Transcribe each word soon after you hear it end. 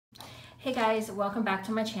Hey guys, welcome back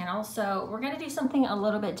to my channel. So we're gonna do something a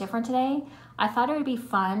little bit different today. I thought it would be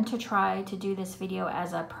fun to try to do this video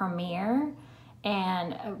as a premiere.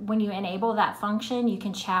 And when you enable that function, you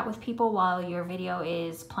can chat with people while your video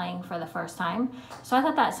is playing for the first time. So I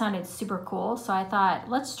thought that sounded super cool. So I thought,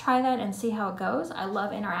 let's try that and see how it goes. I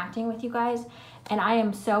love interacting with you guys. And I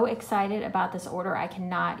am so excited about this order, I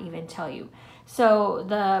cannot even tell you. So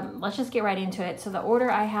let's just get right into it. So the order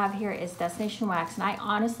I have here is Destination Wax, and I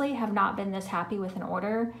honestly have not been this happy with an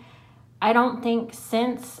order. I don't think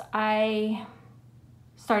since I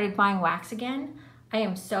started buying wax again. I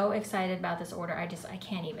am so excited about this order. I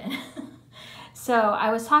can't even. So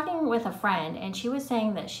I was talking with a friend and she was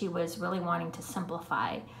saying that she was really wanting to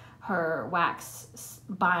simplify her wax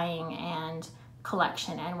buying and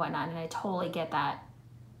collection and whatnot, and I totally get that.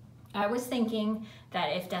 I was thinking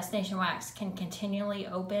that if Destination Wax can continually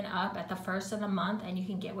open up at the first of the month and you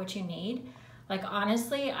can get what you need, like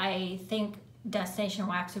honestly, I think Destination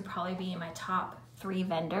Wax would probably be in my top 3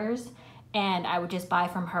 vendors, and I would just buy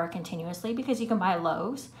from her continuously because you can buy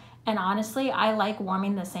Lowe's. And honestly, I like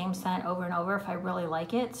warming the same scent over and over if I really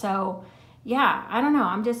like it. So yeah, I don't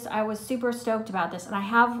know. I was super stoked about this. And I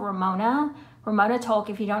have Ramona Tolk.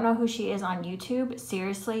 If you don't know who she is on YouTube,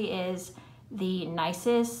 seriously is the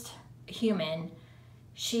nicest human.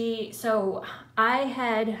 So I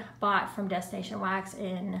had bought from Destination Wax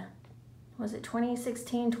in, was it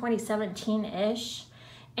 2016, 2017-ish,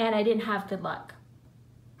 and I didn't have good luck.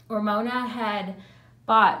 Ramona had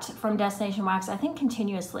bought from Destination Wax, I think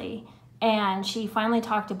continuously, and she finally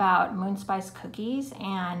talked about moon spice cookies,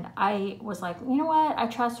 and I was like, you know what, I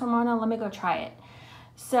trust Ramona, let me go try it.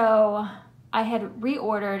 So I had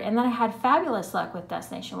reordered, and then I had fabulous luck with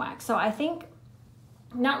Destination Wax. So I think,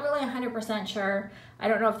 not really 100% sure, I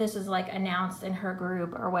don't know if this is like announced in her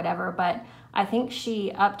group or whatever, but I think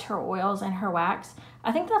she upped her oils and her wax.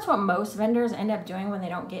 I think that's what most vendors end up doing when they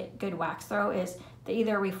don't get good wax throw, is they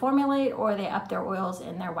either reformulate or they up their oils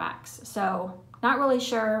in their wax. So not really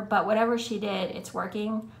sure, but whatever she did, it's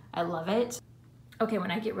working. I love it. Okay,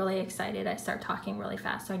 when I get really excited, I start talking really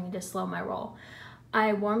fast, so I need to slow my roll.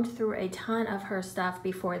 I warmed through a ton of her stuff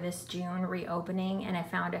before this June reopening, and I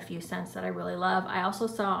found a few scents that I really love. I also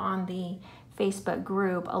saw on the Facebook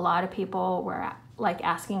group, a lot of people were like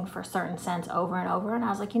asking for certain scents over and over, and I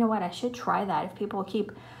was like, you know what, I should try that. If people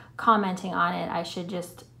keep commenting on it, I should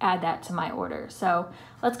just add that to my order. So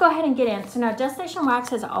let's go ahead and get in. So now Destination Wax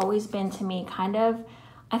has always been to me kind of,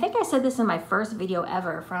 I think I said this in my first video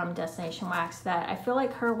ever from Destination Wax, that I feel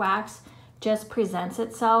like her wax just presents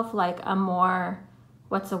itself like a more,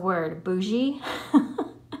 what's the word, bougie?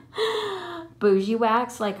 Bougie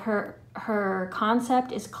wax. Like her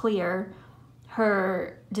concept is clear.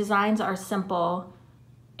 Her designs are simple.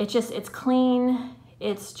 It's clean.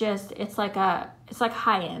 It's like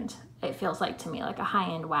high-end. It feels like to me, like a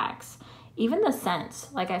high-end wax. Even the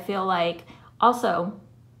scents, like I feel like, also,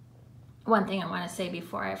 one thing I want to say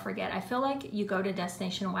before I forget, I feel like you go to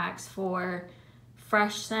Destination Wax for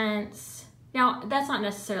fresh scents. Now, that's not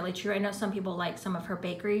necessarily true. I know some people like some of her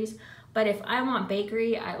bakeries, but if I want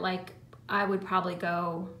bakery, I would probably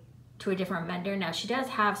go to a different vendor. Now, she does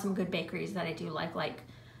have some good bakeries that I do like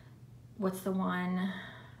what's the one?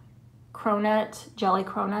 Cronut, Jelly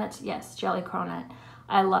Cronut. Yes, Jelly Cronut.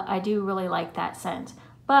 I do really like that scent.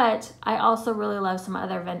 But I also really love some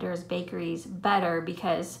other vendors' bakeries better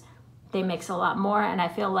because they mix a lot more, and I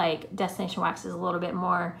feel like Destination Wax is a little bit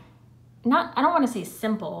more, I don't want to say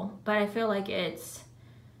simple, but I feel like it's,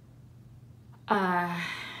 I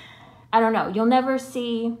don't know. You'll never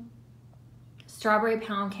see strawberry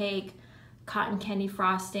pound cake, cotton candy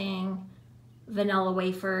frosting, vanilla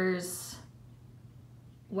wafers.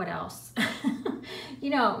 What else? Do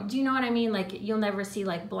you know what I mean? Like, you'll never see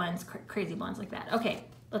like blends, crazy blends like that. Okay,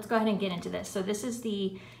 let's go ahead and get into this. So this is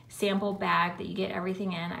the sample bag that you get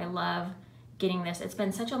everything in. I love getting this. It's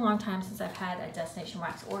been such a long time since I've had a Destination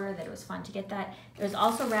Wax order that it was fun to get that. It was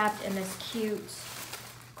also wrapped in this cute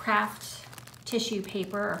craft tissue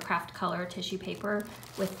paper, or craft color tissue paper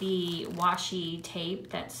with the washi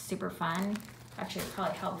tape. That's super fun. Actually, it'd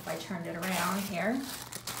probably help if I turned it around here.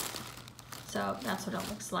 So that's what it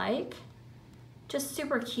looks like. Just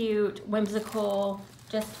super cute, whimsical,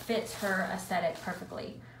 just fits her aesthetic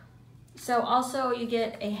perfectly. So also you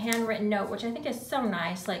get a handwritten note, which I think is so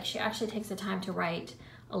nice. Like, she actually takes the time to write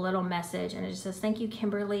a little message, and it just says, thank you,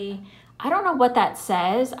 Kimberly. I don't know what that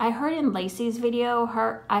says. I heard in Lacey's video,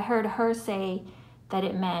 I heard her say that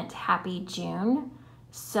it meant happy June.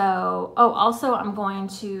 So, oh, also I'm going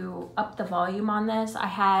to up the volume on this. I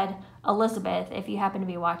had Elizabeth, if you happen to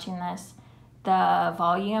be watching this, the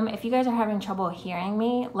volume. If you guys are having trouble hearing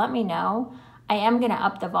me, let me know. I am gonna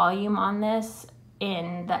up the volume on this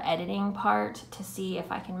in the editing part to see if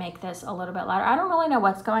I can make this a little bit louder. I don't really know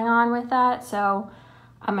what's going on with that, so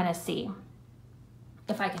I'm gonna see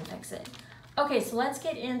if I can fix it. Okay, so let's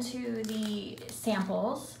get into the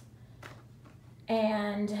samples.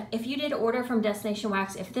 And if you did order from Destination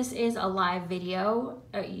Wax, if this is a live video,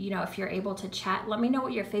 you know, if you're able to chat, let me know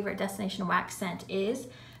what your favorite Destination Wax scent is,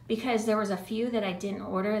 because there was a few that I didn't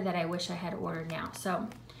order that I wish I had ordered now. So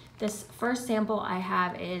this first sample I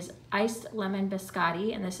have is Iced Lemon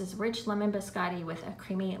Biscotti, and this is Rich Lemon Biscotti with a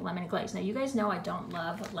creamy lemon glaze. Now you guys know I don't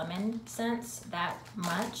love lemon scents that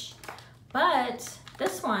much, but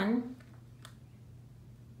this one,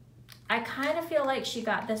 I kind of feel like she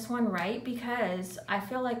got this one right, because I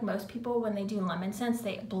feel like most people, when they do lemon scents,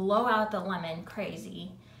 they blow out the lemon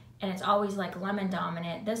crazy, and it's always like lemon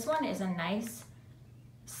dominant. This one is a nice,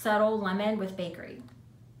 subtle lemon with bakery.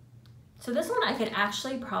 So this one I could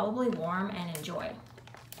actually probably warm and enjoy.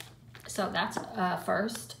 So that's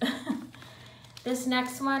first. This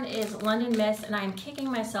next one is London Mist, and I'm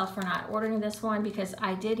kicking myself for not ordering this one because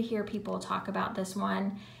I did hear people talk about this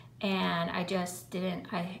one, and I just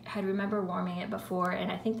didn't. I had remember warming it before,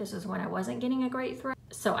 and I think this is when I wasn't getting a great throw.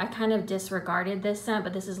 So I kind of disregarded this scent,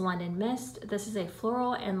 but this is London Mist. This is a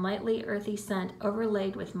floral and lightly earthy scent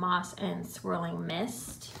overlaid with moss and swirling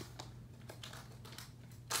mist.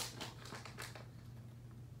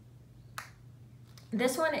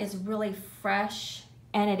 This one is really fresh,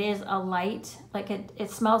 and it is a light, like it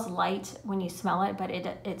smells light when you smell it, but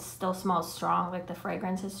it still smells strong, like the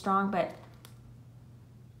fragrance is strong, but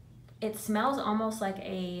it smells almost like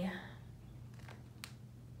a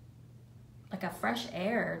fresh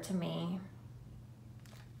air to me.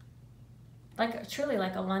 Like truly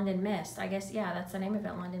like a London Mist. I guess, yeah, that's the name of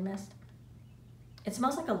it, London Mist. It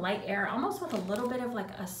smells like a light air, almost with a little bit of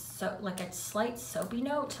like a slight soapy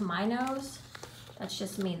note to my nose. That's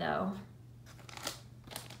just me though.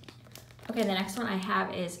 Okay, the next one I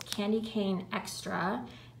have is Candy Cane Extra.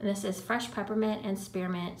 And this is fresh peppermint and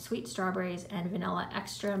spearmint, sweet strawberries, and vanilla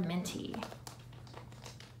extra minty.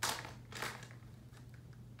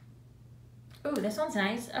 Ooh, this one's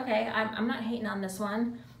nice. Okay, I'm not hating on this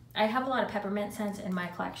one. I have a lot of peppermint scents in my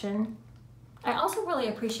collection. I also really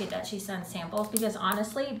appreciate that she sends samples, because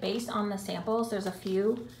honestly, based on the samples, there's a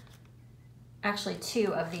few, actually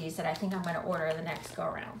 2 of these that I think I'm gonna order the next go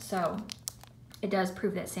around. So it does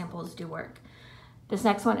prove that samples do work. This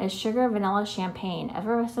next one is Sugar Vanilla Champagne,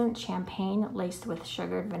 effervescent champagne laced with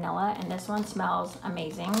sugared vanilla, and this one smells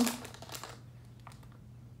amazing.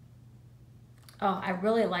 Oh, I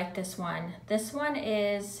really like this one. This one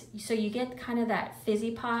is, so you get kind of that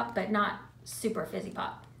fizzy pop, but not super fizzy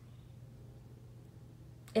pop.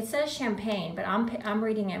 It says champagne, but I'm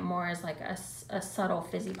reading it more as like a subtle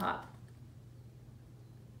fizzy pop.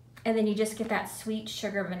 And then you just get that sweet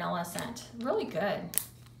sugar vanilla scent. Really good.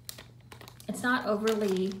 It's not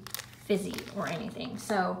overly fizzy or anything.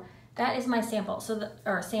 So that is my sample,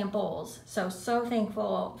 or samples. So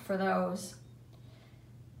thankful for those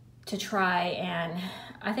to try. And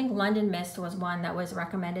I think London Mist was one that was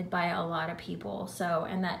recommended by a lot of people. So,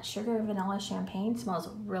 and that Sugar Vanilla Champagne smells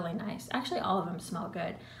really nice. Actually, all of them smell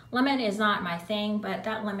good. Lemon is not my thing, but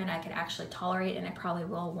that lemon I could actually tolerate, and I probably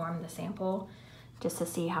will warm the sample just to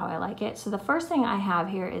see how I like it. So the first thing I have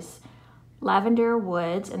here is Lavender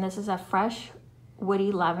Woods, and this is a fresh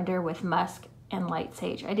woody lavender with musk and light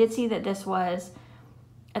sage. I did see that this was,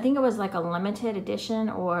 I think it was like a limited edition,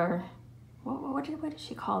 or what did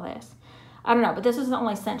she call this? I don't know, but this is the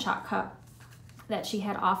only Scent Shop cup that she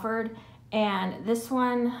had offered. And this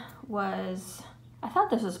one was, I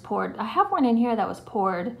thought this was poured. I have one in here that was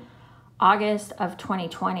poured August of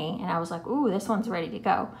 2020, and I was like, ooh, this one's ready to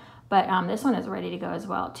go. But this one is ready to go as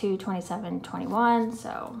well, 2/27/21.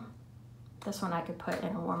 So this one I could put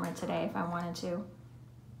in a warmer today if I wanted to.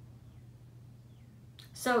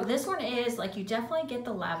 So this one is like, you definitely get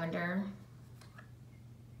the lavender.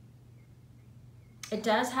 It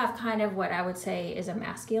does have kind of what I would say is a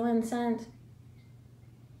masculine scent.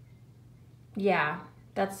 Yeah,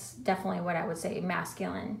 that's definitely what I would say,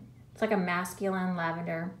 masculine. It's like a masculine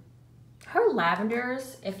lavender. Her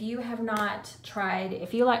lavenders, if you have not tried,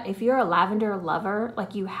 if you're a lavender lover,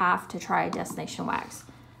 like, you have to try Destination Wax.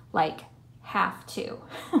 Like, have to.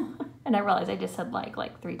 And I realized I just said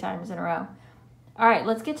like 3 times in a row. All right,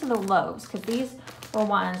 let's get to the lows, because these were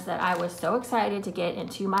ones that I was so excited to get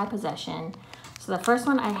into my possession. So the first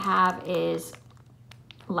one I have is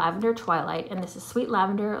Lavender Twilight, and this is Sweet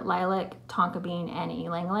Lavender, Lilac, Tonka Bean, and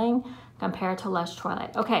Ylang Ylang compared to Lush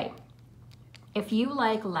Twilight. Okay, if you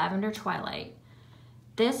like Lavender Twilight,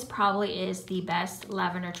 this probably is the best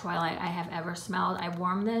Lavender Twilight I have ever smelled. I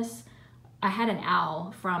warmed this I had an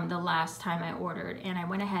owl from the last time I ordered, and I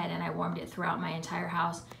went ahead and I warmed it throughout my entire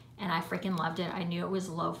house, and I freaking loved it. I knew it was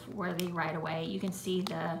loaf worthy right away. You can see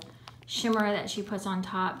the shimmer that she puts on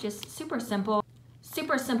top, just super simple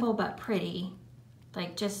but pretty.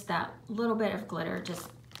 Like just that little bit of glitter, just,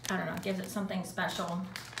 I don't know, gives it something special.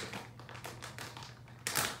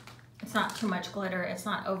 It's not too much glitter, it's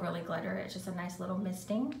not overly glitter, it's just a nice little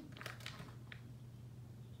misting.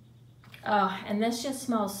 Oh, and this just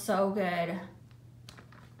smells so good.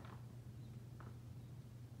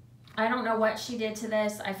 I don't know what she did to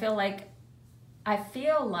this. I feel like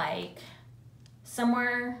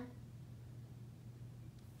somewhere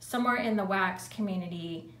in the wax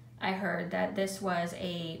community, I heard that this was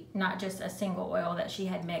not just a single oil, that she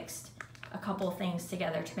had mixed a couple things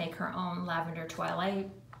together to make her own lavender twilight.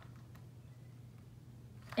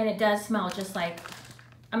 And it does smell just like,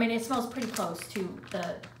 I mean, it smells pretty close to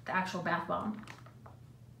the actual bath bomb.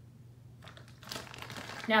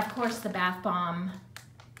 Now, of course, the bath bomb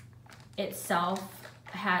itself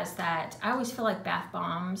has that, I always feel like bath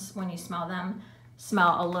bombs, when you smell them,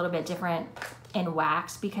 smell a little bit different in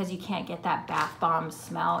wax because you can't get that bath bomb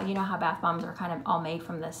smell. You know how bath bombs are kind of all made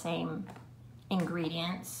from the same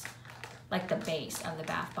ingredients, like the base of the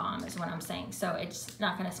bath bomb is what I'm saying. So it's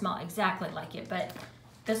not gonna smell exactly like it, but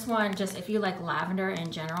this one, just if you like lavender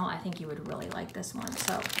in general, I think you would really like this one.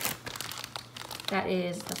 So that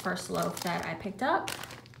is the first loaf that I picked up.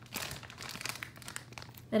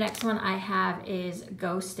 The next one I have is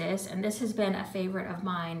Ghostess, and this has been a favorite of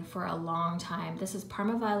mine for a long time. This is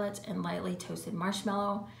Parma Violets and lightly toasted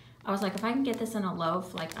marshmallow. I was like, if I can get this in a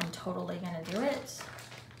loaf, like I'm totally gonna do it.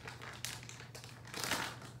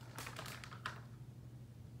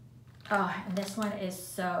 Oh, and this one is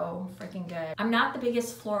so freaking good. I'm not the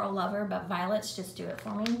biggest floral lover, but violets just do it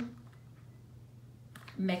for me.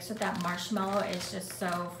 Mixed with that marshmallow is just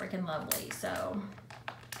so freaking lovely. So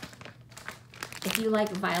if you like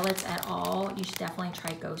violets at all, you should definitely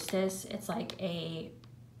try Ghostess. It's like it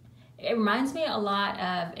reminds me a lot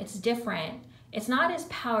of, it's different. It's not as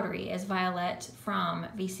powdery as Violet from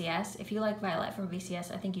VCS. If you like Violet from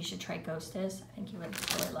VCS, I think you should try Ghostess. I think you would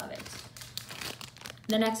really love it.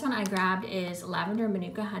 The next one I grabbed is Lavender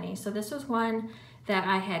Manuka Honey. So this was one that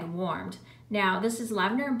I had warmed. Now this is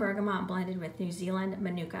lavender and bergamot blended with New Zealand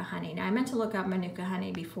Manuka honey. Now I meant to look up Manuka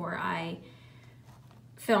honey before I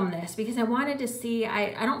filmed this because I wanted to see,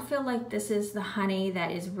 I don't feel like this is the honey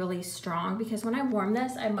that is really strong, because when I warm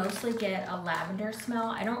this, I mostly get a lavender smell.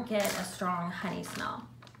 I don't get a strong honey smell.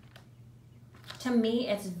 To me,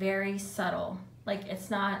 it's very subtle. Like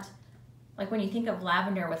it's not, like when you think of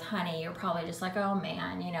lavender with honey, you're probably just like, oh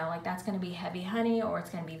man, you know, like that's gonna be heavy honey or it's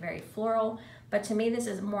gonna be very floral. But to me, this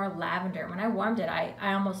is more lavender. When I warmed it,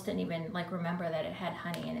 I almost didn't even like remember that it had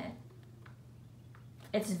honey in it.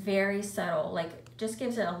 It's very subtle, like just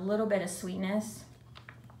gives it a little bit of sweetness.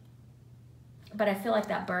 But I feel like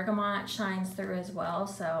that bergamot shines through as well,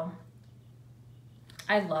 so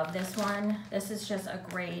I love this one. This is just a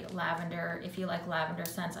great lavender. If you like lavender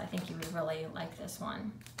scents, I think you would really like this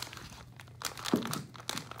one.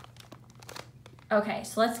 Okay,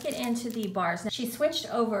 so let's get into the bars. Now, she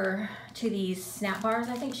switched over to these snap bars,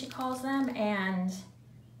 I think she calls them, and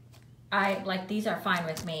these are fine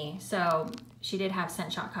with me. So she did have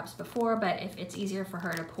scent shot cups before, but if it's easier for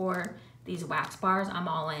her to pour these wax bars, I'm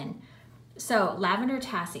all in. So lavender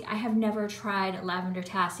tassie. I have never tried lavender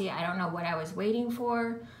tassie. I don't know what I was waiting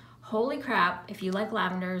for. Holy crap, if you like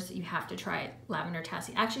lavenders, you have to try lavender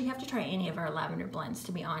tassie. Actually, you have to try any of our lavender blends,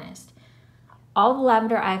 to be honest. All the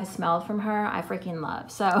lavender I've smelled from her, I freaking love.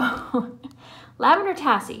 So lavender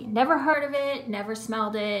tassie, never heard of it, never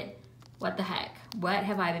smelled it. What the heck? What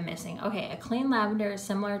have I been missing? Okay, a clean lavender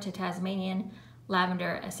similar to Tasmanian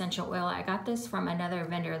lavender essential oil. I got this from another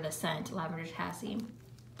vendor, the scent, lavender tassie.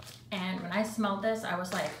 And when I smelled this, I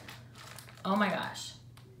was like, oh my gosh,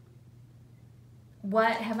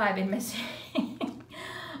 what have I been missing?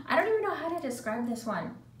 I don't even know how to describe this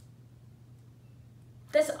one.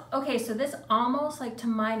 Okay, so this almost, like to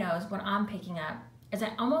my nose, what I'm picking up is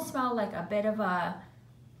I almost smell like a bit of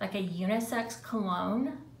like a unisex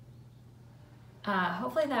cologne.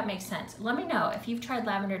 Hopefully that makes sense. Let me know if you've tried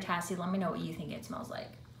lavender tassie. Let me know what you think it smells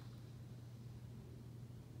like.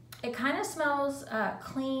 It kind of smells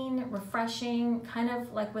clean, refreshing, kind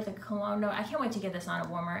of like with a cologne note. I can't wait to get this on a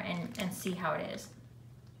warmer and see how it is.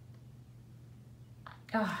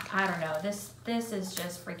 Oh, I don't know. This is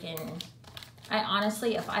just freaking... I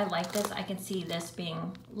honestly, if I like this, I can see this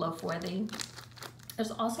being loaf worthy.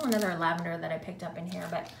 There's also another lavender that I picked up in here,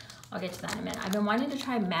 but I'll get to that in a minute. I've been wanting to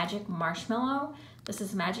try Magic Marshmallow. This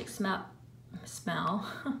is Magic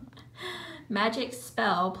Magic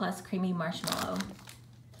Spell plus creamy marshmallow.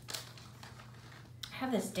 I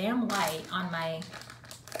have this damn light on my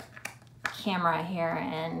camera here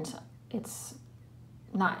and it's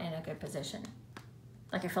not in a good position.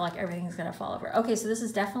 Like I feel like everything's gonna fall over. Okay, so this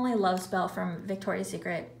is definitely Love Spell from Victoria's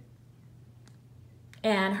Secret.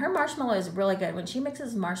 And her marshmallow is really good. When she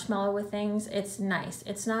mixes marshmallow with things, it's nice.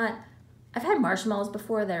 It's not, I've had marshmallows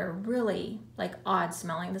before that are really like odd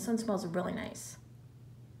smelling. This one smells really nice.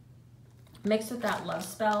 Mixed with that Love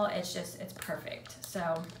Spell, it's perfect.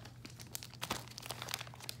 So,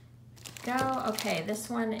 go. Okay, this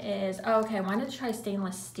one is, oh, okay, I wanted to try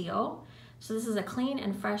stainless steel. So this is a clean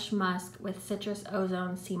and fresh musk with citrus,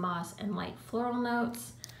 ozone, sea moss, and light floral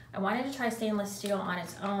notes. I wanted to try stainless steel on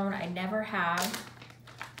its own. I never have.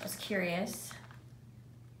 I was curious.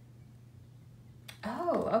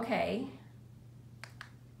 Oh, okay.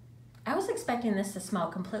 I was expecting this to smell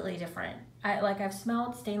completely different. I've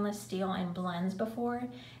smelled stainless steel in blends before,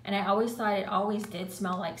 and I always thought it always did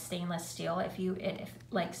smell like stainless steel. If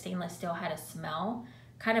like stainless steel had a smell,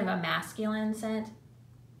 kind of a masculine scent.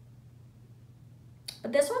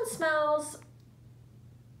 But this one smells,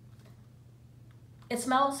 it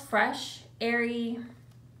smells fresh, airy,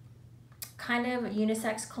 kind of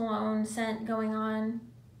unisex cologne scent going on.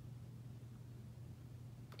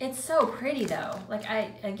 It's so pretty though. Like I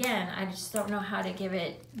just don't know how to give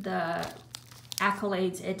it the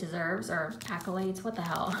accolades it deserves, or accolades, what the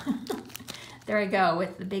hell? There I go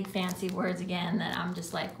with the big fancy words again that I'm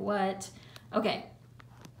just like, what? Okay,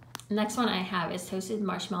 next one I have is Toasted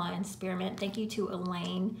Marshmallow and Spearmint. Thank you to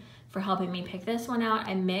Elaine for helping me pick this one out.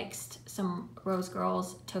 I mixed some Rose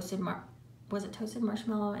Girls Toasted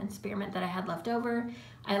Marshmallow and Spearmint that I had left over.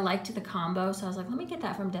 I liked the combo, so I was like, let me get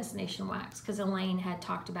that from Destination Wax because Elaine had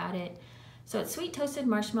talked about it. So it's Sweet Toasted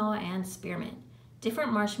Marshmallow and Spearmint.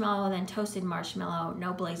 Different marshmallow than toasted marshmallow,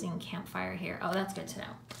 no blazing campfire here. Oh, that's good to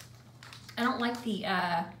know. I don't like the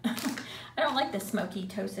I don't like the smoky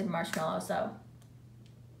toasted marshmallow, so.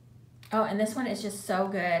 Oh, and this one is just so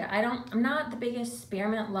good. I'm not the biggest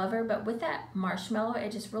spearmint lover, but with that marshmallow,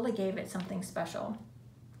 it just really gave it something special.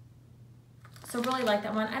 So really like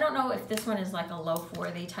that one. I don't know if this one is like a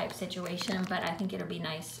loaf-worthy type situation, but I think it'll be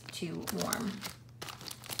nice to warm.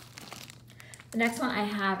 The next one I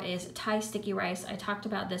have is Thai Sticky Rice. I talked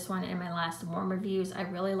about this one in my last warm reviews. I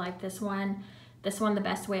really like this one. This one, the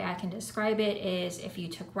best way I can describe it is if you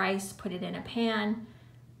took rice, put it in a pan,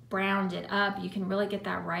 browned it up, you can really get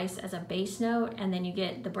that rice as a base note, and then you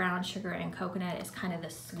get the brown sugar and coconut as kind of the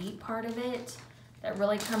sweet part of it that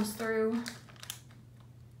really comes through.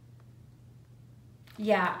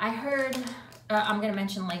 Yeah, I heard, I'm gonna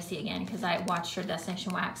mention Lacey again because I watched her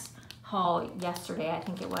Destination Wax haul yesterday, I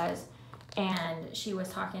think it was, and she was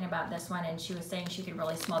talking about this one and she was saying she could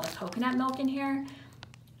really smell the coconut milk in here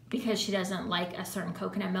because she doesn't like a certain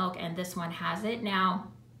coconut milk, and this one has it. Now,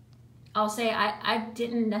 I'll say I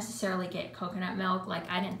didn't necessarily get coconut milk. Like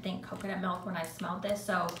I didn't think coconut milk when I smelled this,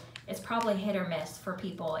 so it's probably hit or miss for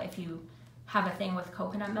people if you have a thing with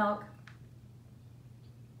coconut milk.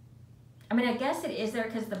 I mean, I guess it is there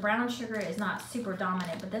because the brown sugar is not super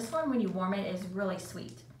dominant, but this one, when you warm it, is really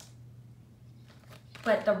sweet.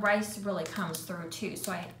 But the rice really comes through too,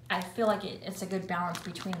 so I feel like it's a good balance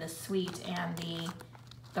between the sweet and the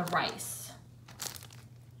rice.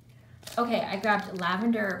 Okay, I grabbed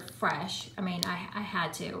Lavender Fresh. I mean, I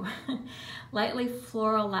had to. Lightly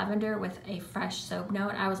floral lavender with a fresh soap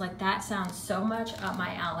note. I was like, that sounds so much up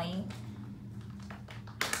my alley.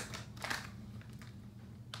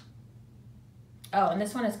 Oh, and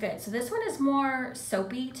this one is good. So this one is more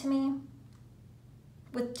soapy to me,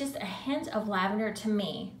 with just a hint of lavender to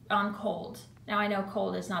me on cold. Now I know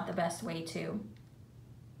cold is not the best way to.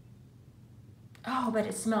 Oh, but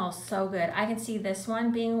it smells so good. I can see this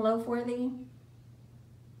one being loaf worthy.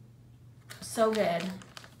 So good.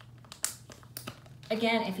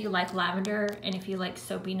 Again, if you like lavender and if you like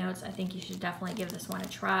soapy notes, I think you should definitely give this one a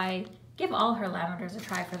try. Give all her lavenders a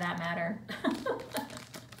try for that matter.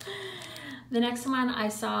 The next one I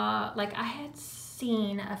saw, like I had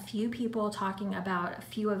seen a few people talking about a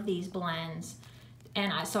few of these blends,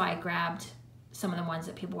 and so I grabbed some of the ones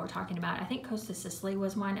that people were talking about. I think Coast to Sicily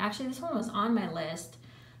was one. Actually, this one was on my list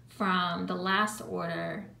from the last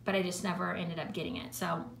order, but I just never ended up getting it.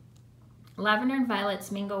 So lavender and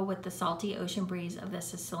violets mingle with the salty ocean breeze of the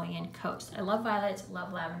Sicilian coast. I love violets,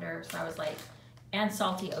 love lavender, so I was like, and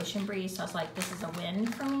salty ocean breeze, so I was like, this is a win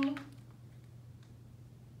for me.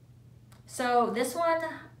 So this one,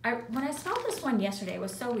 when I smelled this one yesterday, it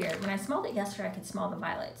was so weird. When I smelled it yesterday, I could smell the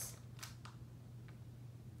violets.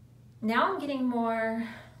 Now I'm getting more,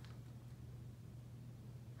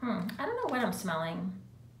 I don't know what I'm smelling.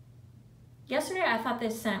 Yesterday I thought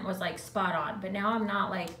this scent was like spot on, but now I'm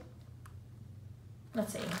not like,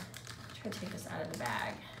 let's see, try to take this out of the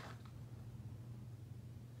bag.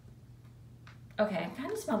 Okay, I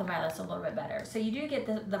kind of smell the violets a little bit better. So you do get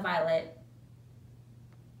the violet.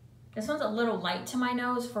 This one's a little light to my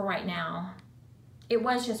nose for right now. It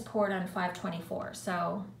was just poured on 5/24,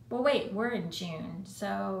 so, well wait, we're in June,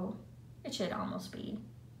 so it should almost be.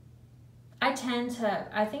 I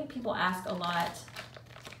think people ask a lot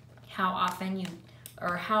how often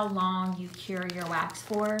or how long you cure your wax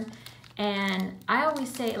for. And I always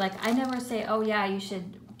say, like, I never say, oh yeah, you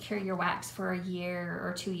should cure your wax for a year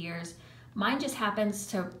or 2 years. Mine just happens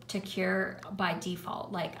to cure by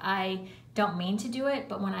default. Like, I don't mean to do it,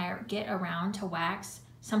 but when I get around to wax,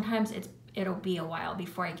 sometimes it'll be a while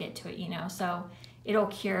before I get to it, you know? So it'll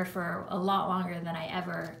cure for a lot longer than I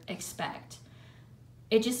ever expect.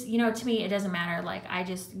 It just, you know, to me, it doesn't matter. Like, I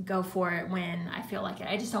just go for it when I feel like it.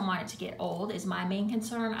 I just don't want it to get old is my main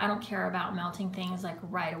concern. I don't care about melting things like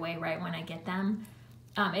right away, right when I get them.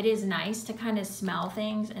 It is nice to kind of smell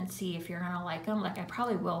things and see if you're gonna like them. Like, I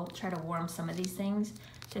probably will try to warm some of these things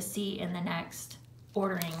to see in the next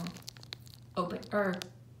opening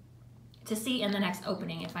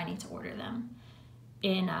if I need to order them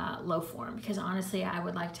in loaf form, because honestly, I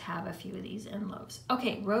would like to have a few of these in loaves.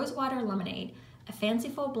 Okay, rose water lemonade. A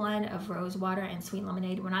fanciful blend of rose water and sweet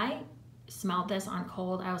lemonade. When I smelled this on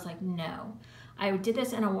cold, I was like, no. I did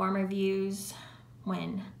this in a warm reviews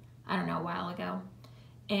when, I don't know, a while ago.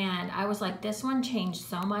 And I was like, this one changed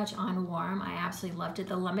so much on warm. I absolutely loved it.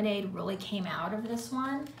 The lemonade really came out of this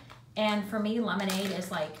one. And for me, lemonade is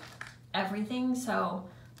like everything. So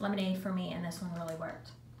lemonade for me and this one really worked.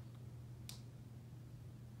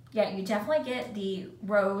 Yeah, you definitely get the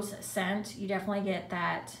rose scent. You definitely get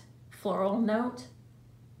that floral note.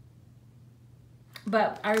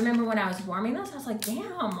 But I remember when I was warming this, I was like,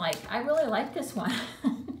 damn, like, I really like this one.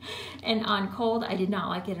 And on cold, I did not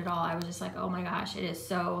like it at all. I was just like, oh my gosh, it is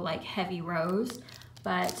so like heavy rose,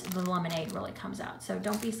 but the lemonade really comes out. So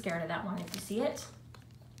don't be scared of that one if you see it.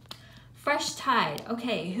 Fresh Tide.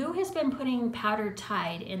 Okay, who has been putting powdered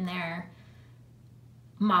Tide in their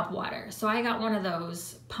mop water? So I got one of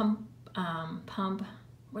those pump,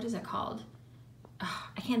 what is it called?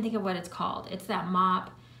 I can't think of what it's called. It's that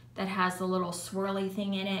mop that has the little swirly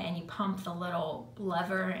thing in it, and you pump the little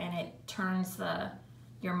lever and it turns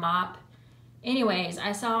your mop. Anyways,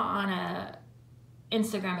 I saw on a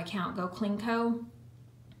Instagram account, Go Clean Co.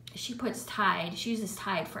 She puts Tide. She uses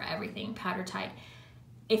Tide for everything, powdered Tide.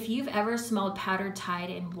 If you've ever smelled powdered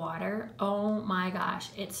Tide in water, oh my gosh,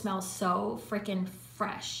 it smells so freaking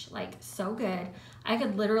fresh, like so good. I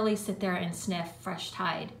could literally sit there and sniff fresh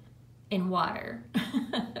Tide in water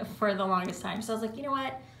for the longest time. So I was like, you know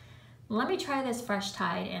what? Let me try this fresh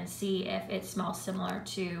Tide and see if it smells similar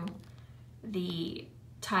to the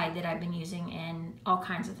Tide that I've been using in all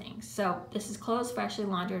kinds of things. So this is clothes freshly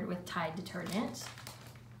laundered with Tide detergent.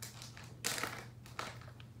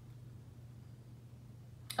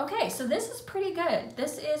 Okay, so this is pretty good.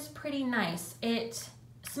 This is pretty nice. It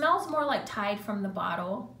smells more like Tide from the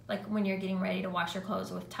bottle, like when you're getting ready to wash your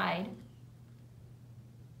clothes with Tide.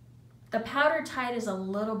 The powdered Tide is a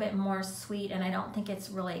little bit more sweet, and I don't think it's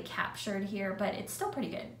really captured here, but it's still pretty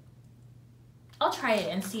good. I'll try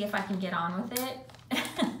it and see if I can get on with it.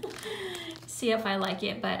 See if I like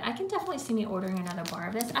it, but I can definitely see me ordering another bar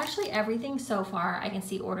of this. Actually, everything so far I can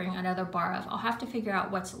see ordering another bar of. I'll have to figure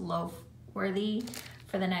out what's loaf worthy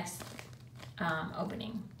for the next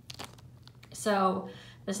opening. So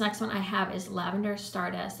this next one I have is Lavender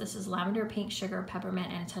Stardust. This is lavender, pink sugar,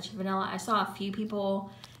 peppermint, and a touch of vanilla. I saw a few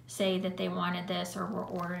people say that they wanted this or were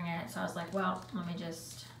ordering it. So I was like, well, let me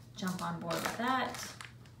just jump on board with that.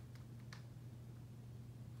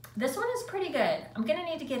 This one is pretty good. I'm gonna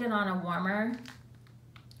need to get it on a warmer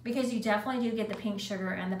because you definitely do get the pink sugar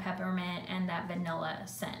and the peppermint and that vanilla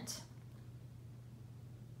scent.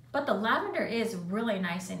 But the lavender is really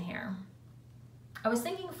nice in here. I was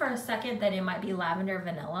thinking for a second that it might be lavender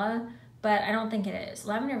vanilla, but I don't think it is.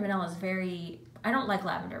 Lavender vanilla is very, I don't like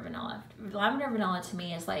lavender vanilla. Lavender vanilla to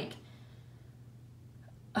me is like,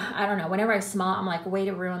 I don't know, whenever I smell it, I'm like, way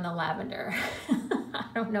to ruin the lavender. I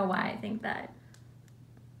don't know why I think that.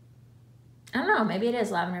 I don't know, maybe it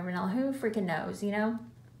is lavender vanilla. Who freaking knows, you know?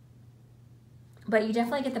 But you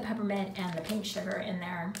definitely get the peppermint and the pink sugar in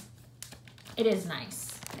there. It is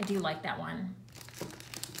nice. I do like that one.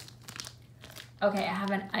 Okay,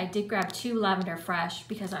 I did grab 2 Lavender Fresh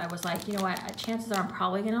because I was like, you know what, chances are I'm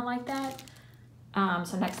probably gonna like that.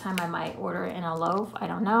 So next time I might order it in a loaf. I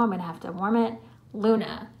don't know, I'm gonna have to warm it.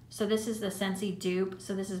 Luna. So this is the Scentsy dupe.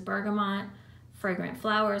 So this is bergamot, fragrant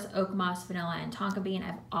flowers, oak moss, vanilla, and tonka bean.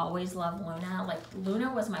 I've always loved Luna. Like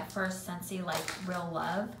Luna was my first Scentsy like real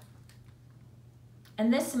love.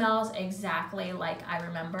 And this smells exactly like I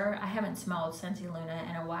remember. I haven't smelled Scentsy Luna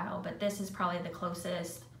in a while, but this is probably the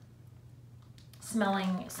closest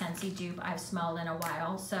smelling Scentsy dupe I've smelled in a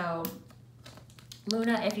while. So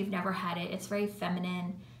Luna, if you've never had it, it's very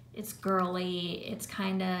feminine. It's girly. It's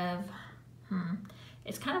kind of,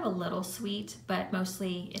 it's kind of a little sweet, but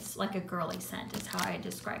mostly it's like a girly scent is how I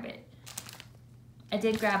describe it. I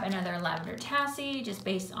did grab another lavender tassie just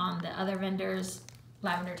based on the other vendors.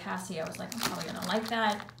 Lavender tassie, I was like, I'm probably gonna like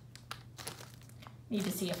that. Need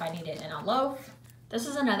to see if I need it in a loaf. This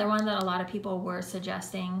is another one that a lot of people were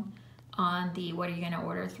suggesting on the what are you gonna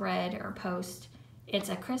order thread or post. It's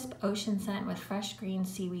a crisp ocean scent with fresh green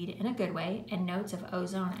seaweed in a good way and notes of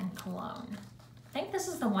ozone and cologne. I think this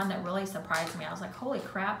is the one that really surprised me. I was like, holy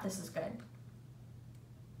crap, this is good.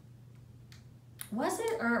 Was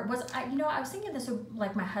it, or was I, you know, I was thinking this would,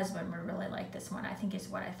 like my husband would really like this one, I think is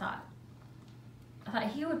what I thought. I thought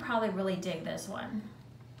he would probably really dig this one.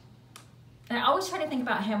 And I always try to think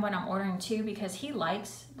about him when I'm ordering too, because he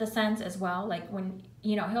likes the scents as well. Like when,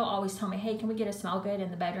 you know, he'll always tell me, hey, can we get a smell good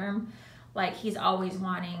in the bedroom? Like he's always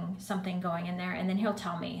wanting something going in there. And then he'll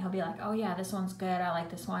tell me, he'll be like, oh yeah, this one's good. I like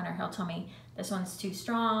this one. Or he'll tell me this one's too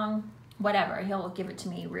strong, whatever. He'll give it to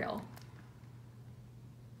me real.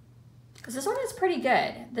 Because this one is pretty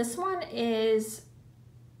good. This one is,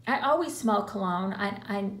 I always smell cologne.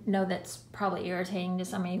 I know that's probably irritating to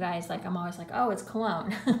some of you guys. Like I'm always like, oh, it's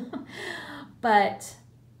cologne. But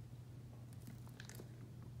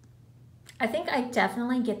I think I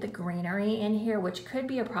definitely get the greenery in here, which could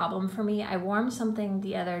be a problem for me. I warmed something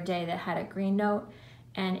the other day that had a green note,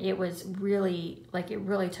 and it was really, like it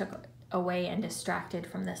really took away and distracted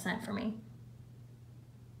from the scent for me.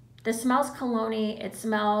 This smells cologne-y. It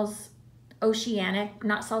smells oceanic,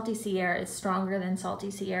 not salty sea air. It's stronger than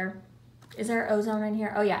salty sea air. Is there ozone in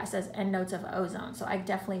here? Oh yeah, it says and notes of ozone. So I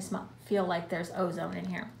definitely feel like there's ozone in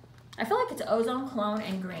here. I feel like it's ozone, cologne,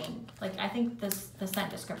 and green. Like I think the scent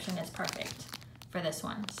description is perfect for this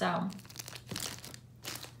one. So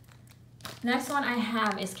next one I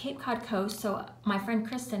have is Cape Cod Coast. So my friend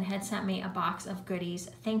Kristen had sent me a box of goodies.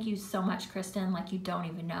 Thank you so much, Kristen. Like you don't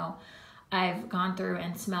even know. I've gone through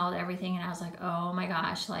and smelled everything and I was like, oh my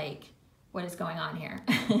gosh, like what is going on here?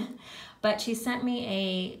 But she sent me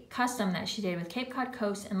a custom that she did with Cape Cod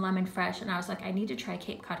Coast and Lemon Fresh, and I was like, I need to try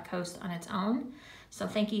Cape Cod Coast on its own. So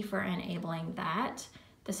thank you for enabling that.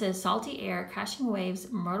 This is salty air, crashing waves,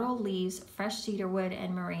 myrtle leaves, fresh cedar wood,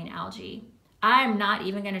 and marine algae. I'm not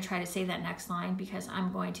even gonna try to say that next line because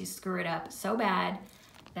I'm going to screw it up so bad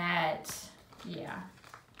that, yeah,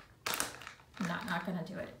 I'm not gonna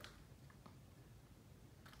do it.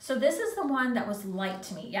 So this is the one that was light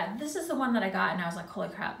to me. Yeah, this is the one that I got and I was like, holy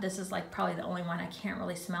crap, this is like probably the only one I can't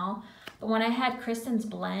really smell. But when I had Kristen's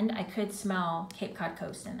blend, I could smell Cape Cod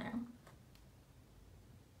Coast in there.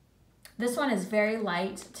 This one is very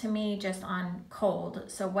light to me just on cold.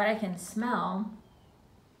 So what I can smell,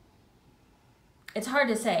 it's hard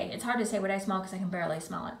to say. It's hard to say what I smell because I can barely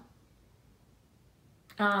smell it.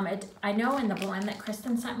 I know in the blend that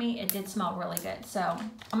Kristen sent me, it did smell really good. So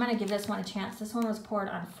I'm gonna give this one a chance. This one was poured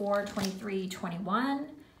on 4/23/21.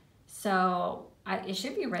 So it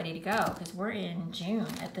should be ready to go because we're in June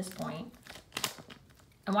at this point.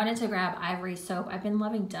 I wanted to grab Ivory soap. I've been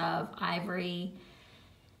loving Dove Ivory.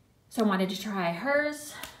 So I wanted to try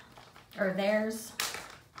hers or theirs.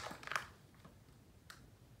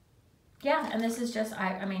 Yeah, and this is just,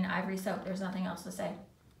 I mean, Ivory soap. There's nothing else to say.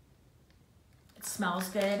 It smells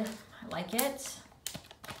good. I like it.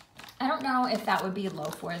 I don't know if that would be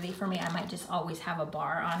loaf worthy for me. I might just always have a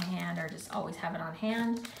bar on hand or just always have it on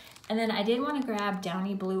hand. And then I did want to grab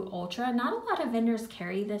Downy Blue Ultra. Not a lot of vendors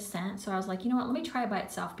carry this scent. So I was like, you know what, let me try it by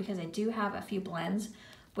itself because I do have a few blends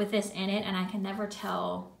with this in it and I can never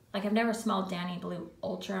tell, like I've never smelled Downy Blue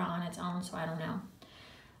Ultra on its own, so I don't know.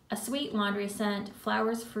 A sweet laundry scent,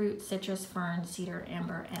 flowers, fruit, citrus, fern, cedar,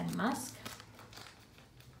 amber, and musk.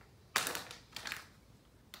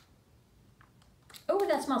 Oh,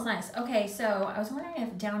 that smells nice. Okay, so I was wondering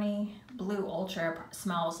if Downy Blue Ultra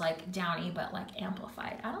smells like Downy, but like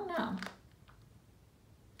amplified. I don't know.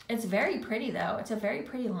 It's very pretty though. It's a very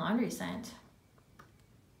pretty laundry scent.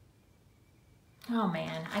 Oh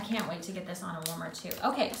man, I can't wait to get this on a warmer too.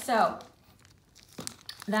 Okay, so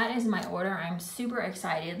that is my order. I'm super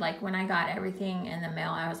excited. Like when I got everything in the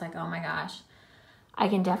mail, I was like, oh my gosh, I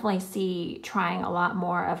can definitely see trying a lot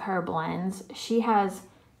more of her blends. She has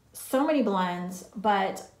so many blends,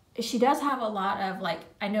 but she does have a lot of, like,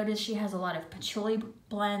 I noticed she has a lot of patchouli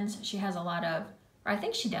blends. She has a lot of, or I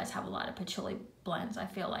think she does have a lot of patchouli blends, I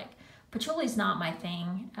feel like. Patchouli's not my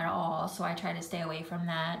thing at all, so I try to stay away from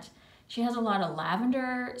that. She has a lot of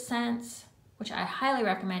lavender scents, which I highly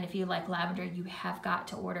recommend. If you like lavender, you have got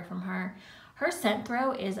to order from her. Her scent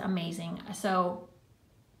throw is amazing. So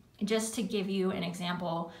just to give you an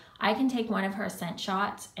example, I can take one of her scent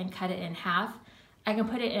shots and cut it in half. I can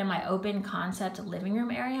put it in my open concept living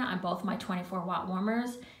room area on both my 24-watt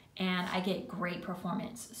warmers, and I get great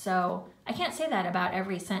performance. So I can't say that about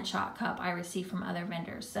every scent shot cup I receive from other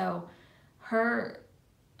vendors. So her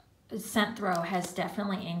scent throw has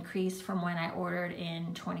definitely increased from when I ordered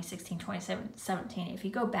in 2016, 2017. If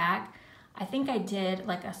you go back, I think I did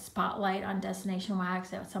like a spotlight on Destination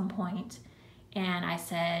Wax at some point, and I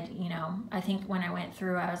said, you know, I think when I went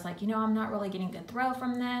through, I was like, you know, I'm not really getting good throw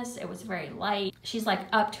from this. It was very light. She's like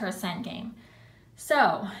upped her scent game.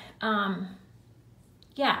 So,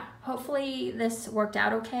 yeah, hopefully this worked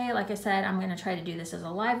out okay. Like I said, I'm gonna try to do this as a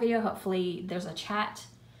live video. Hopefully there's a chat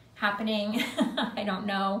happening. I don't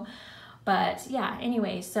know. But yeah,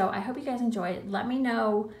 anyway, so I hope you guys enjoyed. Let me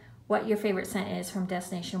know what your favorite scent is from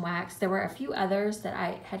Destination Wax. There were a few others that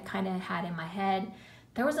I had kind of had in my head.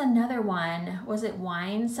 There was another one, was it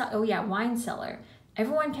Wine? Oh yeah, Wine Cellar.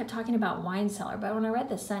 Everyone kept talking about Wine Cellar, but when I read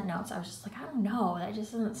the scent notes, I was just like, I don't know, that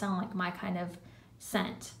just doesn't sound like my kind of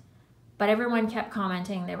scent. But everyone kept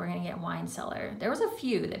commenting they were gonna get Wine Cellar. There was a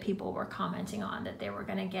few that people were commenting on that they were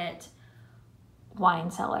gonna get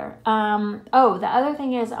Wine Cellar. Oh, the other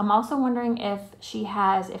thing is, I'm also wondering if she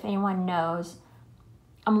has, if anyone knows,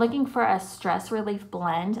 I'm looking for a stress relief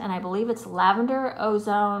blend, and I believe it's lavender,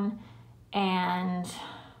 ozone, and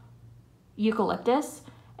eucalyptus.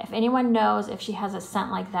 If anyone knows if she has a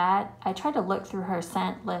scent like that, I tried to look through her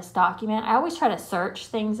scent list document. I always try to search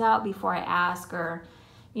things out before I ask or,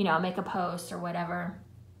 you know, make a post or whatever.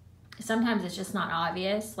 Sometimes it's just not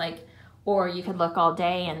obvious, like, or you could look all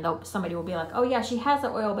day and somebody will be like, oh yeah, she has the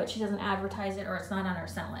oil, but she doesn't advertise it, or it's not on her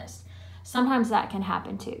scent list. Sometimes that can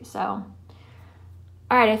happen too, so.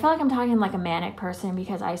 All right, I feel like I'm talking like a manic person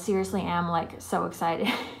because I seriously am like so excited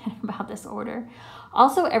about this order.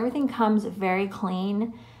 Also, everything comes very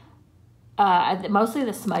clean. Mostly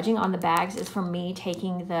the smudging on the bags is from me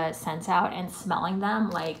taking the scents out and smelling them.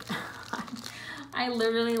 Like, I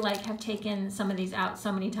literally like have taken some of these out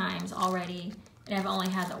so many times already, and I've only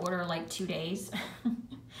had the order like 2 days.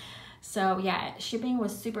 So yeah, shipping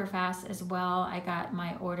was super fast as well. I got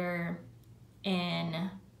my order in,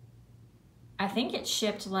 I think it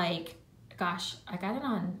shipped like, gosh, I got it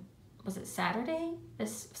on, was it Saturday?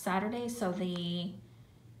 This Saturday, so the,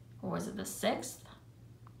 or was it the 6th?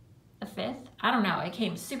 The 5th? I don't know, it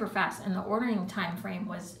came super fast, and the ordering time frame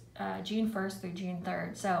was June 1st through June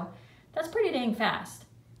 3rd, so that's pretty dang fast.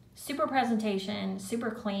 Super presentation,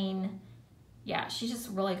 super clean. Yeah, she just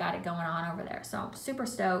really got it going on over there, so I'm super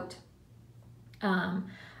stoked.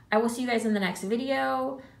 I will see you guys in the next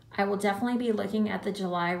video. I will definitely be looking at the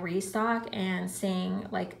July restock and seeing,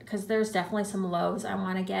 like, because there's definitely some lows I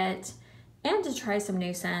want to get, and to try some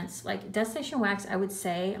new scents. Like Destination Wax, I would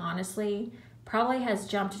say, honestly, probably has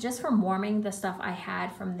jumped just from warming the stuff I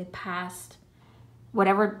had from the past,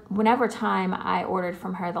 whenever time I ordered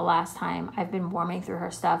from her the last time. I've been warming through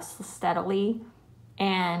her stuff steadily,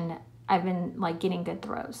 and I've been like getting good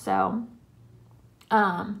throws. So,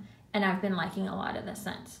 and I've been liking a lot of the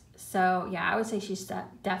scents. So yeah, I would say she's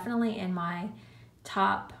definitely in my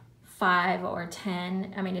top 5 or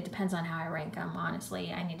 10. I mean, it depends on how I rank them,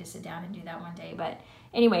 honestly. I need to sit down and do that one day. But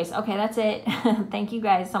anyways, okay, that's it. Thank you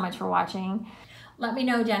guys so much for watching. Let me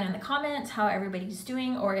know down in the comments how everybody's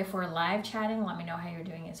doing, or if we're live chatting, let me know how you're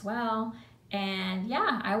doing as well. And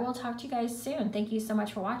yeah, I will talk to you guys soon. Thank you so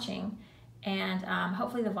much for watching. And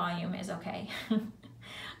hopefully the volume is okay.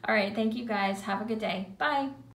 All right, thank you guys. Have a good day. Bye.